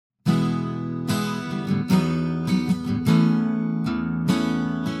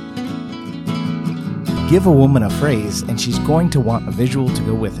give a woman a phrase, and she's going to want a visual to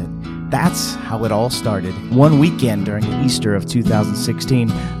go with it. That's how it all started. One weekend during Easter of 2016,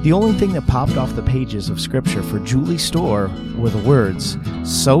 the only thing that popped off the pages of Scripture for Julie Storr were the words,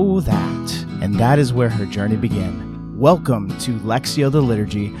 "So that," and that is where her journey began. Welcome to Lectio the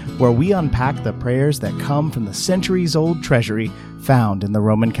Liturgy, where we unpack the prayers that come from the centuries-old treasury found in the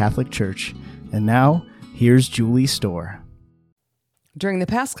Roman Catholic Church. And now, here's Julie Storr. During the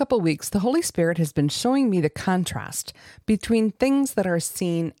past couple weeks, the Holy Spirit has been showing me the contrast between things that are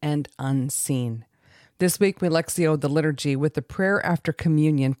seen and unseen. This week, we Lectio the Liturgy with the prayer after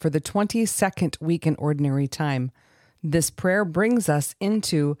communion for the 22nd week in Ordinary Time. This prayer brings us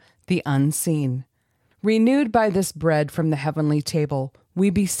into the unseen. Renewed by this bread from the heavenly table, we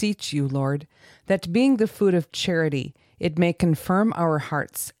beseech you, Lord, that being the food of charity, it may confirm our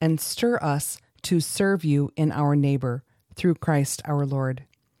hearts and stir us to serve you in our neighbor, through Christ our Lord.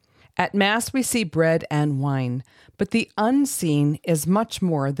 At Mass, we see bread and wine, but the unseen is much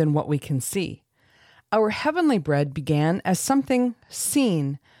more than what we can see. Our heavenly bread began as something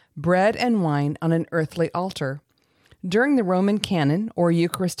seen, bread and wine on an earthly altar. During the Roman Canon, or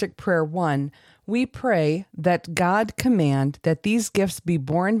Eucharistic Prayer 1, we pray that God command that these gifts be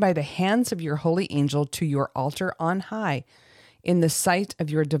borne by the hands of your holy angel to your altar on high, in the sight of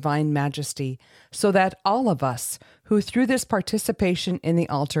your divine majesty, so that all of us who through this participation in the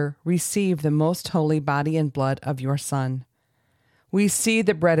altar receive the most holy body and blood of your Son. We see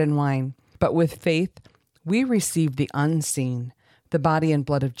the bread and wine, but with faith we receive the unseen, the body and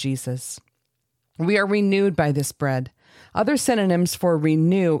blood of Jesus. We are renewed by this bread. Other synonyms for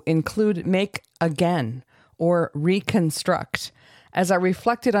renew include make again or reconstruct. As I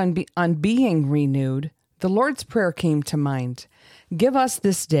reflected on being renewed, the Lord's Prayer came to mind. Give us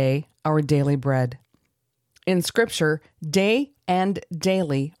this day our daily bread. In Scripture, day and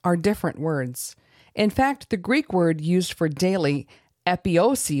daily are different words. In fact, the Greek word used for daily,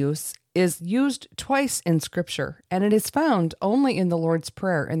 epiousios, is used twice in Scripture, and it is found only in the Lord's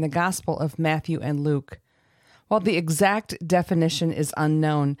Prayer in the Gospel of Matthew and Luke. While the exact definition is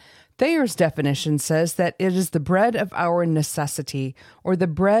unknown, Thayer's definition says that it is the bread of our necessity, or the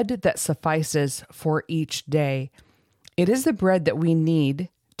bread that suffices for each day. It is the bread that we need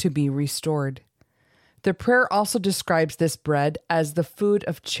to be restored. The prayer also describes this bread as the food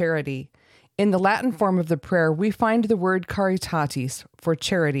of charity. In the Latin form of the prayer, we find the word caritatis for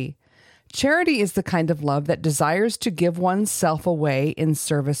charity. Charity is the kind of love that desires to give oneself away in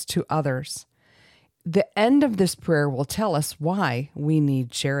service to others. The end of this prayer will tell us why we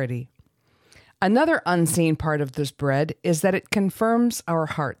need charity. Another unseen part of this bread is that it confirms our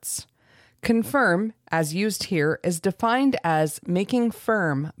hearts. Confirm, as used here, is defined as making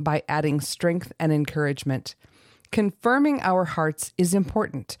firm by adding strength and encouragement. Confirming our hearts is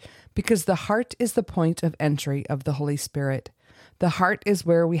important because the heart is the point of entry of the Holy Spirit. The heart is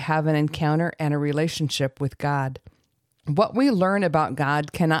where we have an encounter and a relationship with God. What we learn about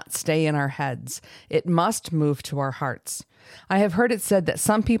God cannot stay in our heads. It must move to our hearts. I have heard it said that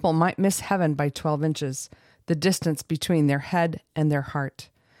some people might miss heaven by 12 inches, the distance between their head and their heart.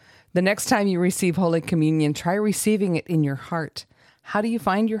 The next time you receive Holy Communion, try receiving it in your heart. How do you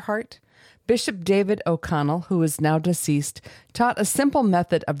find your heart? Bishop David O'Connell, who is now deceased, taught a simple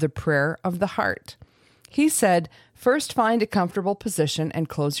method of the prayer of the heart. He said, first find a comfortable position and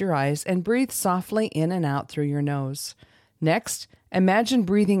close your eyes and breathe softly in and out through your nose. Next, imagine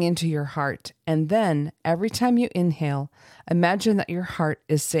breathing into your heart, and then, every time you inhale, imagine that your heart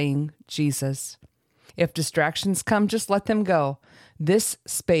is saying, Jesus. If distractions come, just let them go. This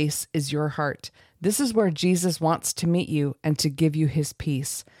space is your heart. This is where Jesus wants to meet you and to give you his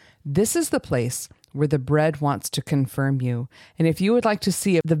peace. This is the place where the bread wants to confirm you. And if you would like to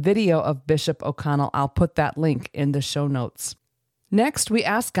see the video of Bishop O'Connell, I'll put that link in the show notes. Next, we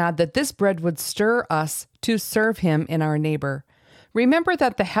ask God that this bread would stir us to serve him in our neighbor. Remember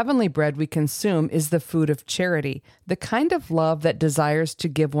that the heavenly bread we consume is the food of charity, the kind of love that desires to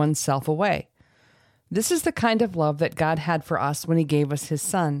give oneself away. This is the kind of love that God had for us when he gave us his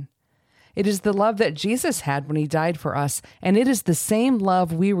Son. It is the love that Jesus had when he died for us, and it is the same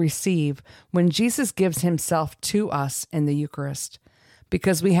love we receive when Jesus gives himself to us in the Eucharist.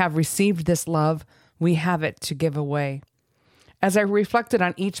 Because we have received this love, we have it to give away. As I reflected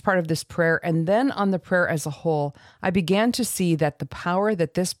on each part of this prayer and then on the prayer as a whole, I began to see that the power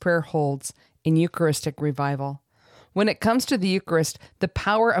that this prayer holds in Eucharistic revival. When it comes to the Eucharist, the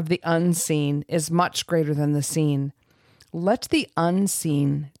power of the unseen is much greater than the seen. Let the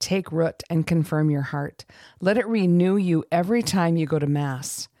unseen take root and confirm your heart. Let it renew you every time you go to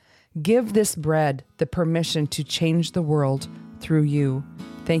Mass. Give this bread the permission to change the world through you.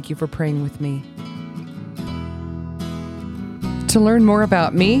 Thank you for praying with me. To learn more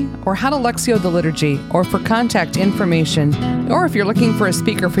about me or how to Lectio the Liturgy, or for contact information, or if you're looking for a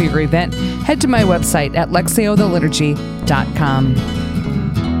speaker for your event, head to my website at lectiothe liturgy.com.